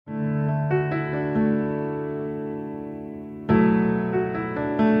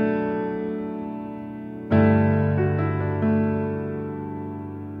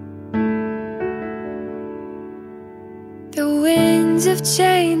of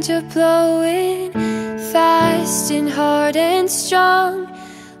change are blowing fast and hard and strong,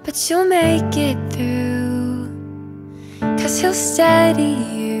 but you'll make it through, 'cause He'll steady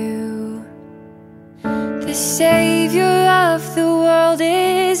you. The Savior of the world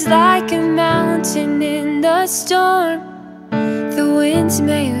is like a mountain in the storm. The winds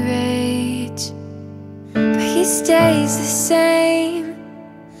may rage, but He stays the same.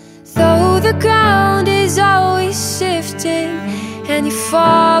 Though the ground is always shifting and you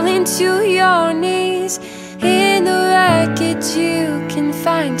fall into your knees, in the wreckage you can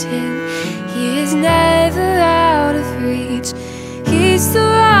find Him. He is never out of reach. He's the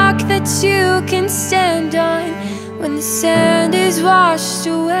rock that you can stand on when the sand is washed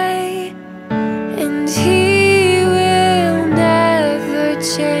away, and He will never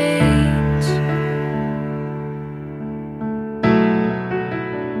change.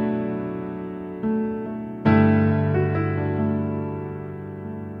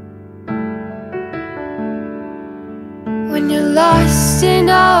 When you're lost in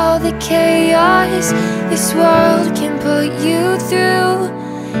all the chaos this world can put you through,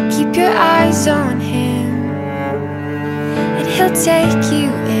 keep your eyes on Him, and He'll take you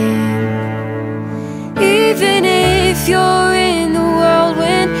in. Even if you're in the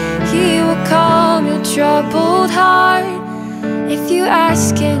whirlwind, He will calm your troubled heart. If you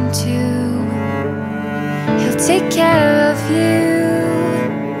ask Him to, He'll take care of you.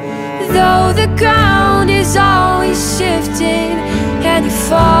 Though the ground is always shifting and you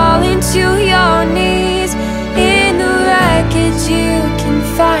fall into your knees, in the wreckage you can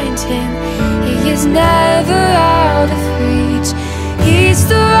find Him. He is never out of reach. He's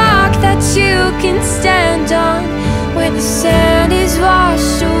the rock that you can stand on when the sand is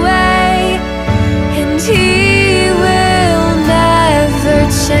washed away, and He will never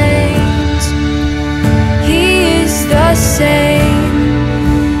change. He is the same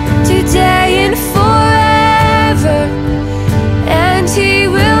today and forever, and He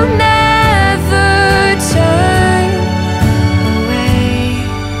will never turn away.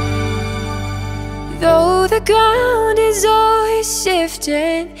 Though the ground is always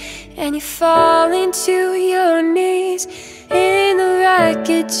shifting and you fall into your knees, in the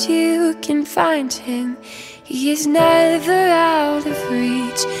wreckage you can find Him. He is never out of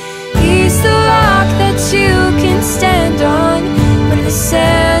reach. He's the rock that you can stand on when the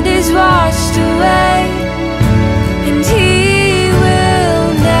sand